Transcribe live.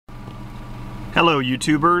Hello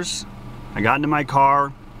YouTubers. I got into my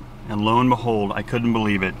car and lo and behold, I couldn't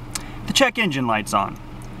believe it. The check engine light's on.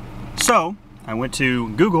 So I went to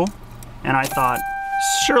Google and I thought,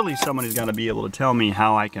 surely somebody's got to be able to tell me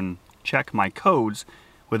how I can check my codes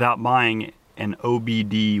without buying an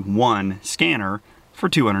OBD1 scanner for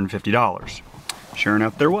 $250. Sure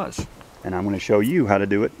enough, there was. And I'm going to show you how to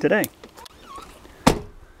do it today.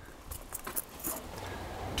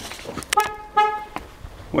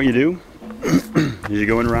 What you do is you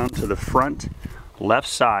go in around to the front left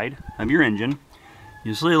side of your engine.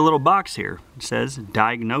 You see a little box here. It says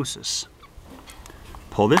diagnosis.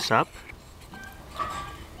 Pull this up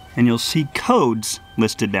and you'll see codes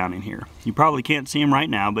listed down in here. You probably can't see them right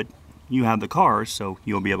now, but you have the car, so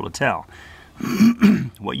you'll be able to tell.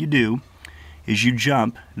 What you do is you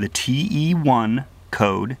jump the TE1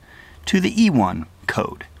 code to the E1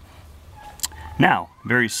 code. Now,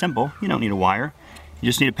 very simple. You don't need a wire. You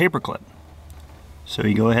just need a paper clip. So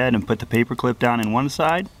you go ahead and put the paper clip down in one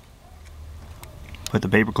side, put the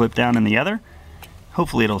paper clip down in the other.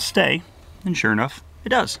 Hopefully it'll stay, and sure enough, it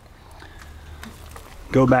does.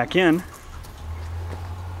 Go back in,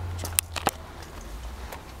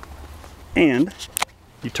 and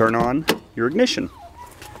you turn on your ignition.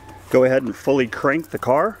 Go ahead and fully crank the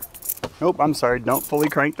car. Nope, I'm sorry, don't fully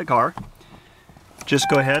crank the car. Just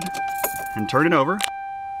go ahead and turn it over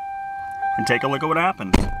and take a look at what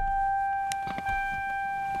happens.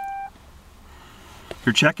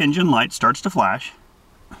 Your check engine light starts to flash,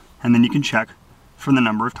 and then you can check for the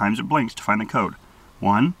number of times it blinks to find the code.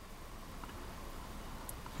 1.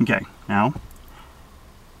 Okay, now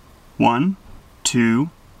 1, 2,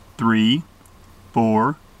 3,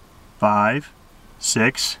 4, 5,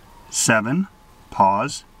 6, 7,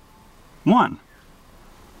 pause, 1.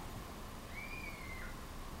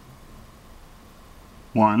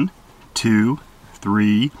 1, 2,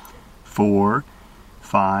 3, 4,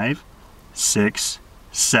 5, 6,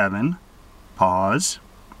 7, pause,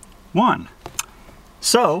 1.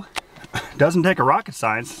 So, it doesn't take a rocket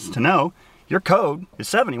science to know your code is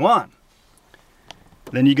 71.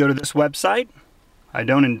 Then you go to this website. I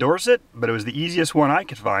don't endorse it, but it was the easiest one I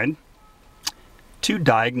could find to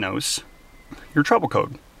diagnose your trouble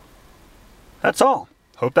code. That's all.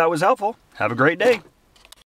 Hope that was helpful. Have a great day.